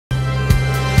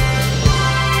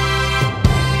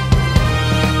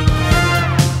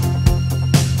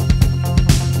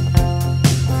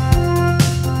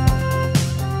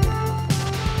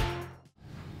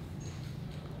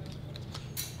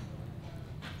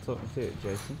Talk me through it,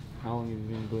 Jason. How long have you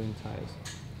been gluing tyres?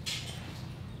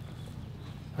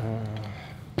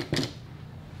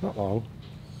 Not long.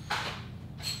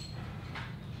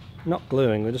 Not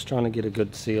gluing, we're just trying to get a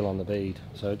good seal on the bead.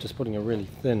 So just putting a really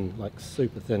thin, like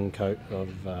super thin coat of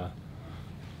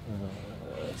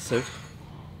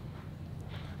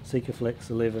Sikaflex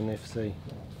 11 FC,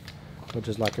 which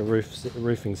is like a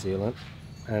roofing sealant,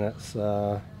 and it's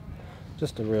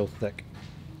just a real thick,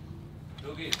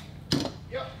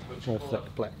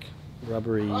 black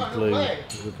rubbery glue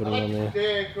that we're putting on there.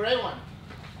 The grey one.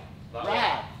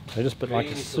 Brad. So just put like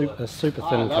a super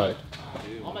thin coat.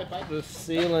 The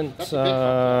sealant,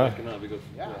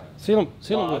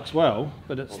 sealant works well,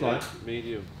 but it's like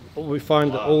medium. we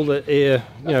find that all the air,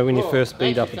 you know, when you first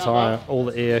bead up a tyre, all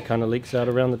the air kind of leaks out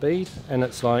around the bead, and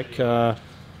it's like, well,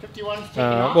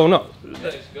 no,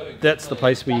 that's the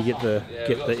place where you get the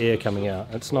air coming out.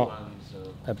 It's not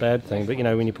a bad thing, but you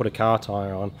know, when you put a car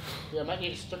tyre on, you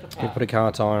put a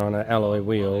car tyre on an alloy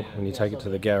wheel, when you take it to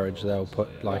the garage, they'll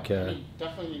put like a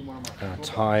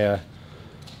tyre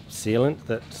sealant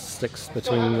that sticks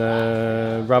between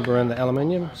the rubber and the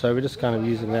aluminium. So we're just kind of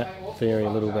using that theory a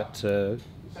little bit to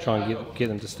try and get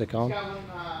them to stick on.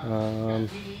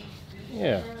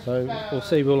 Yeah, so we'll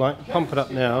see. We'll like pump it up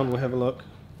now and we'll have a look,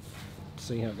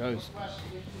 see how it goes.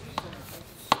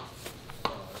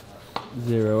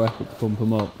 Zero effort to pump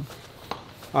them up.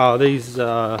 Oh, these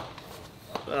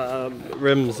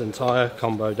rims and tyre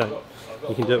combo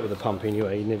you can do it with a pump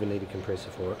anyway. You never need a compressor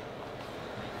for it.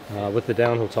 With the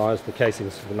downhill tyres, the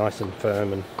casings are nice and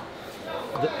firm, and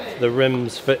the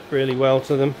rims fit really well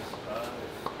to them.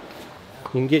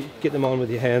 You can get them on with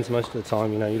your hands most of the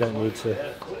time. You know, you don't need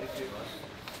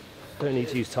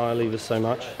to use tyre levers so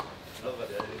much.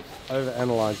 Over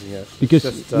analysing it. Because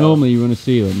just, normally you run a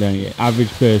sealant, don't you?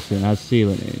 Average person has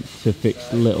sealant in to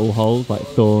fix little holes like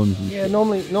thorns. And yeah,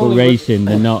 normally but racing,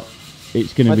 they're not.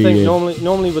 It's going to be. I think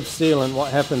normally with sealant,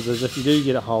 what happens is if you do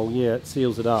get a hole, yeah, it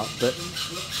seals it up, but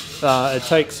it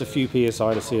takes a few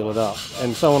psi to seal it up.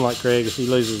 And someone like Greg, if he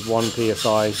loses 1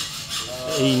 psi,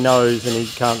 he knows and he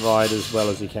can't ride as well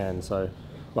as he can. So,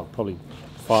 well, probably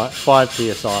 5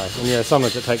 psi. And yeah,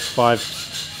 sometimes it takes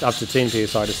 5 up to 10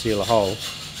 psi to seal a hole,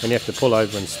 and you have to pull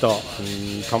over and stop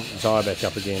and pump the tyre back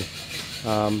up again.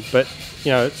 But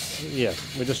you know,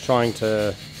 we're just trying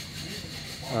to.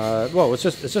 Well, it's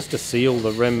just to seal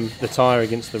the tyre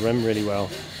against the rim really well,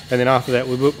 and then after that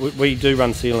we do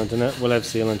run sealant in it. We'll have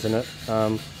sealant in it.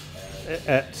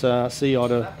 At Sea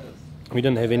Otter, we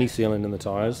didn't have any sealant in the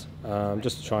tyres,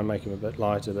 just to try and make him a bit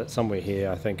lighter. But somewhere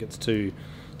here, I think it's too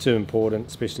important,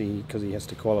 especially because he has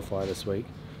to qualify this week,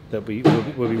 that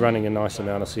we'll be running a nice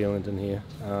amount of sealant in here,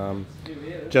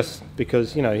 just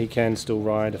because, you know, he can still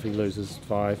ride if he loses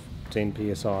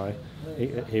 5-10 psi.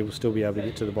 He will still be able to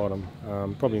get to the bottom.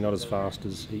 Probably not as fast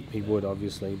as he would,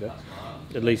 obviously, but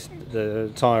at least the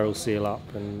tyre will seal up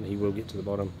and he will get to the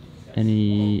bottom.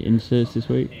 Any inserts this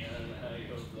week?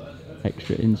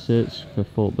 Extra inserts for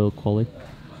Fort Bill quali?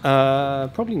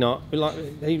 Probably not.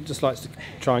 He just likes to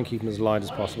try and keep him as light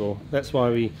as possible. That's why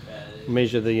we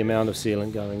measure the amount of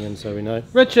sealant going in, so we know.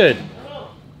 Richard!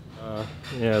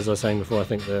 Yeah, as I was saying before, I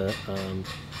think the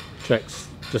track's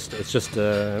just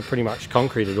pretty much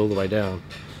concreted all the way down.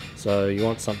 So you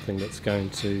want something that's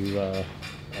going to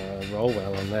roll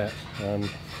well on that.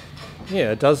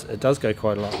 Yeah, it does go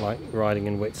quite a lot like riding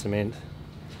in wet cement.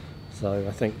 So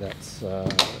I think that's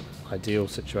ideal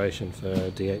situation for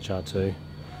DHR2.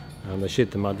 They shed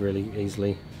the mud really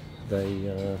easily.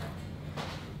 They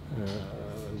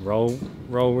roll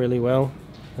really well,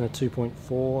 and a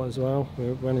 2.4 as well.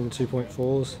 We're running the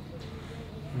 2.4s.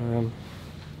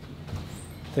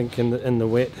 I think in the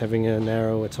wet, having a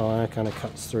narrower tyre kind of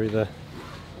cuts through the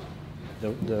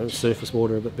surface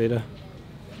water a bit better.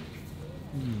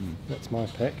 That's my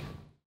pack.